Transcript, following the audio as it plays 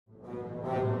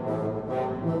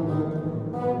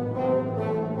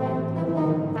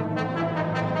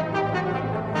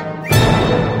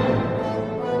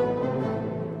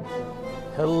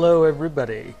Hello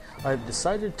everybody. I've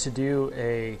decided to do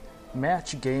a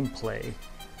match gameplay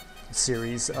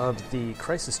series of the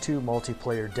Crysis 2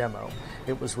 multiplayer demo.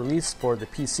 It was released for the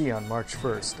PC on March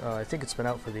 1st. I think it's been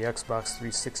out for the Xbox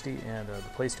 360 and the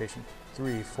PlayStation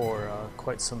 3 for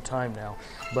quite some time now,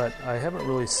 but I haven't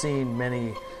really seen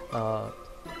many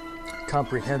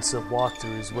comprehensive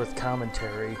walkthroughs with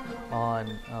commentary on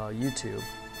YouTube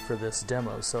for this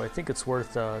demo, so I think it's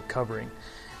worth covering.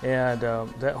 And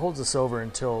that holds us over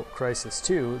until Crysis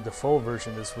 2, the full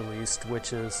version, is released,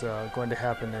 which is going to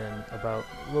happen in about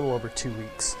a little over 2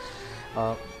 weeks.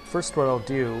 First, what I'll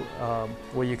do,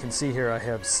 well, you can see here I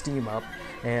have Steam up,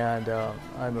 and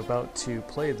I'm about to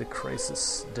play the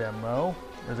Crysis demo,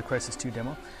 or the Crysis 2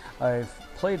 demo. I've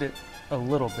played it a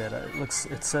little bit.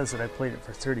 It says that I played it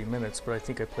for 30 minutes, but I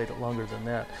think I played it longer than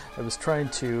that. I was trying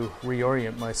to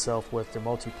reorient myself with the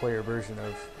multiplayer version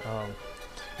of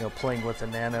playing with a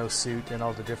nano suit and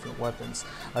all the different weapons.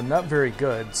 I'm not very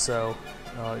good, so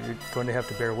you're going to have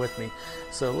to bear with me.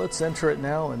 So let's enter it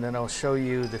now, and then I'll show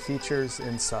you the features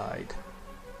inside.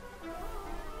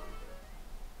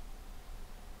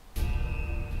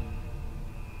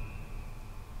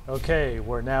 Okay,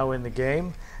 we're now in the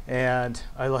game, and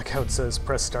I like how it says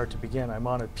press start to begin. I'm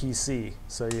on a PC,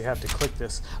 so you have to click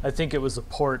this. I think it was a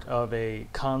port of a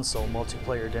console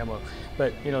multiplayer demo,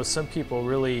 but some people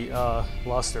really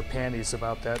lost their panties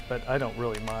about that, but I don't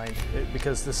really mind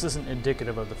because this isn't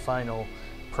indicative of the final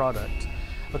product.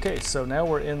 Okay, so now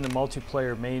we're in the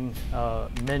multiplayer main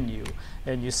menu,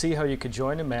 and you see how you could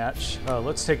join a match.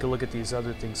 Let's take a look at these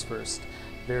other things first.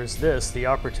 There's this, the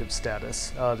operative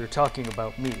status. They're talking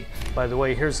about me. By the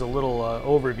way, here's a little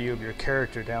overview of your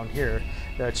character down here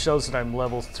that shows that I'm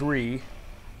level 3,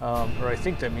 or I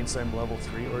think that means I'm level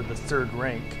 3, or the 3rd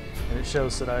rank, and it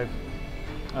shows that I've,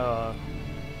 I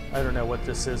don't know what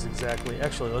this is exactly.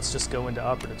 Actually, let's just go into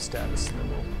operative status, and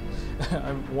then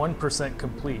I'm 1%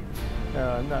 complete.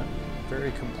 I'm not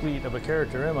very complete of a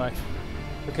character, am I?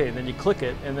 Okay, then you click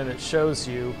it, and then it shows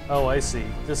you, oh, I see,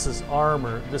 this is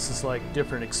armor, this is like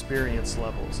different experience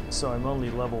levels, so I'm only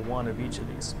level 1 of each of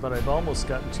these, but I've almost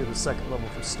gotten to the 2nd level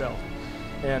for stealth.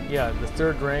 And yeah, the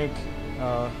 3rd rank,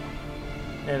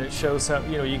 and it shows how,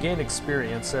 you gain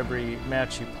experience every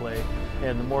match you play,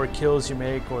 and the more kills you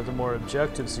make or the more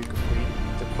objectives you complete,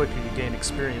 the quicker you gain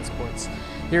experience points.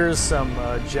 Here's some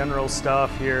general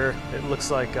stuff here. It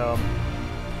looks like,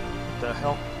 the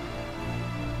hell?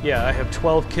 Yeah, I have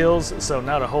 12 kills, so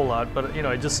not a whole lot, but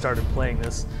I just started playing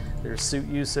this. There's suit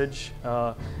usage,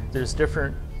 there's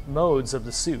different modes of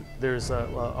the suit. There's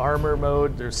armor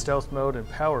mode, there's stealth mode, and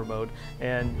power mode,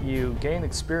 and you gain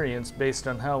experience based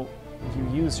on how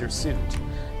you use your suit.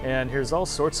 And here's all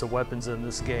sorts of weapons in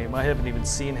this game. I haven't even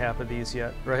seen half of these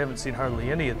yet, or I haven't seen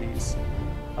hardly any of these.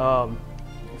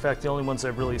 In fact, the only ones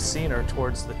I've really seen are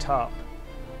towards the top.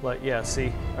 Like, yeah,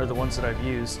 see, are the ones that I've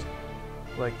used.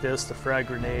 Like this, the frag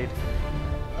grenade,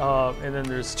 and then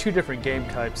there's 2 different game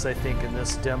types, I think, in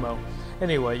this demo.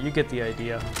 Anyway, you get the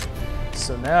idea.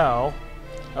 So now,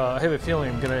 I have a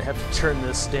feeling I'm going to have to turn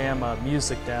this damn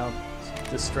music down. It's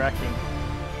distracting.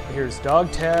 Here's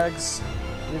dog tags,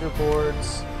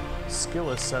 leaderboards, skill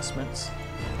assessments.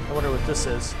 I wonder what this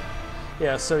is.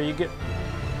 Yeah, so you get,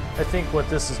 I think what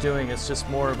this is doing is just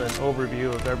more of an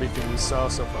overview of everything we saw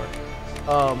so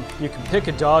far. You can pick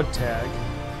a dog tag.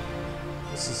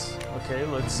 This is, okay,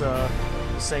 let's,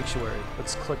 Sanctuary.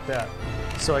 Let's click that.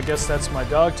 So I guess that's my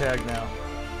dog tag now.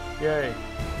 Yay.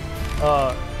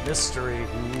 Mystery.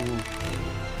 Ooh.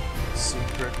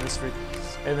 Secret mystery.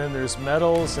 And then there's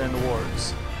medals and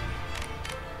awards.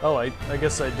 Oh, I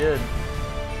guess I did.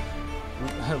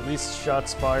 At least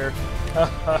shots fired.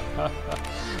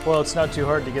 Well, it's not too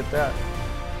hard to get that.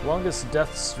 Longest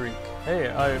death streak. Hey,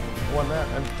 I won that.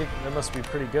 I think that must be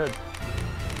pretty good.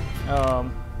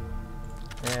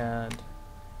 And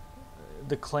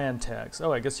the clan tags.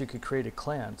 Oh, I guess you could create a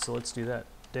clan, so let's do that.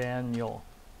 Daniel.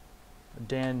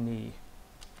 Danny.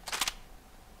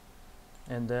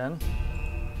 And then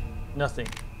nothing.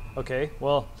 Okay,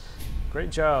 well,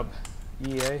 great job,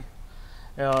 EA.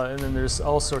 And then there's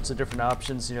all sorts of different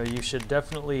options. You should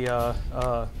definitely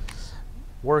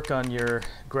work on your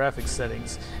graphics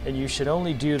settings, and you should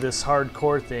only do this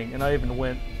hardcore thing. And I even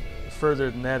went further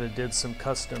than that and did some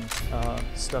custom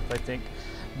stuff, I think.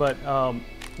 But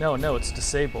no, it's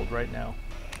disabled right now.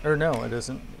 Or no, it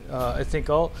isn't. I think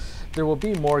there will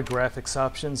be more graphics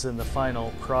options in the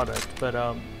final product, but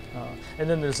and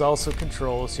then there's also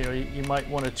controls. You might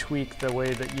want to tweak the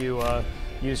way that you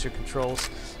use your controls.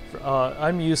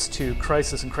 I'm used to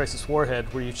Crysis and Crysis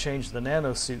Warhead, where you change the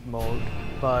nanosuit mode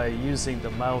by using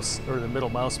the mouse, or the middle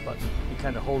mouse button. You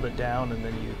kind of hold it down and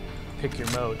then you pick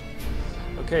your mode.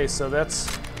 Okay, so that's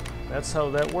how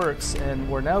that works, and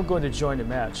we're now going to join a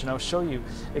match, and I'll show you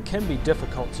it can be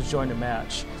difficult to join a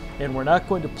match, and we're not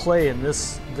going to play in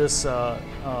this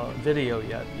video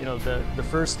yet. You know, the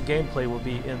first gameplay will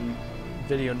be in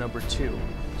video number 2,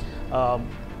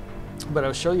 but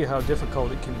I'll show you how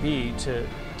difficult it can be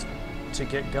to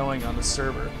get going on the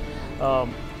server.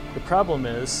 The problem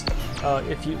is,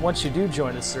 once you do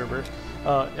join a server,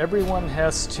 everyone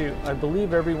has to, I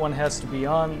believe everyone has to be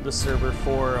on the server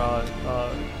for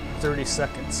 30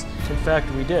 seconds. In fact,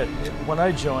 we did. When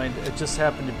I joined, it just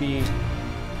happened to be,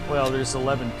 well, there's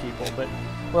 11 people, but,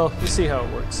 well, you see how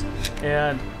it works.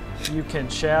 And you can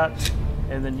chat,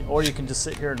 and then, or you can just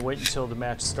sit here and wait until the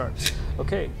match starts.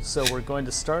 Okay, so we're going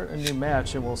to start a new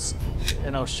match,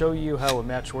 and I'll show you how a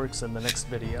match works in the next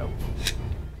video.